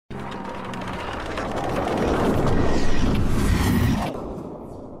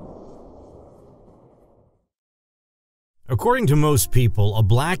According to most people, a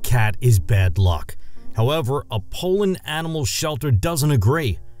black cat is bad luck. However, a Poland animal shelter doesn't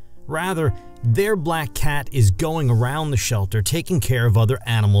agree. Rather, their black cat is going around the shelter taking care of other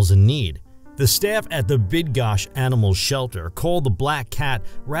animals in need. The staff at the Bydgoszcz animal shelter call the black cat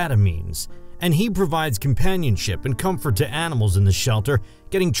Rademenes, and he provides companionship and comfort to animals in the shelter,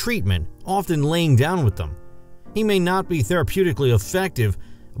 getting treatment, often laying down with them. He may not be therapeutically effective,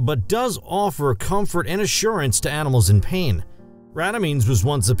 but does offer comfort and assurance to animals in pain. Rademenes was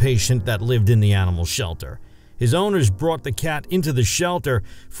once a patient that lived in the animal shelter. His owners brought the cat into the shelter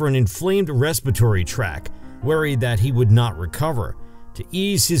for an inflamed respiratory tract, worried that he would not recover. To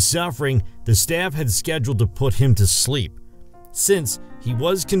ease his suffering, the staff had scheduled to put him to sleep. Since he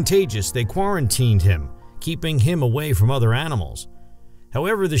was contagious, they quarantined him, keeping him away from other animals.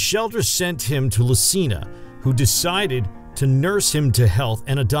 However, the shelter sent him to Lucina, who decided to nurse him to health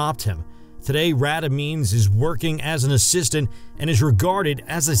and adopt him. Today, Rademenes is working as an assistant and is regarded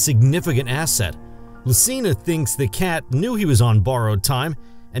as a significant asset. Lucina thinks the cat knew he was on borrowed time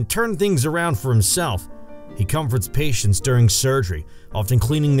and turned things around for himself. He comforts patients during surgery, often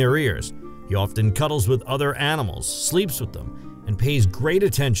cleaning their ears. He often cuddles with other animals, sleeps with them, and pays great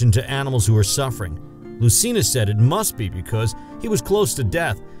attention to animals who are suffering. Lucina said it must be because he was close to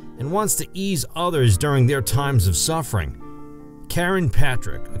death and wants to ease others during their times of suffering. Karen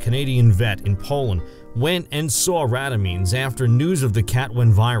Patrick, a Canadian vet in Poland, went and saw Rademenes after news of the cat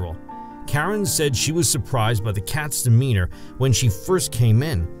went viral. Karen said she was surprised by the cat's demeanor when she first came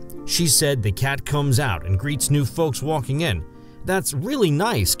in. She said the cat comes out and greets new folks walking in. "That's really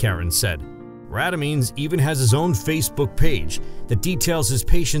nice," Karen said. Rademenes even has his own Facebook page that details his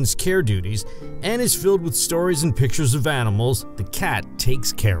patients' care duties and is filled with stories and pictures of animals the cat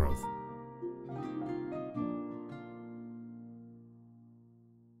takes care of.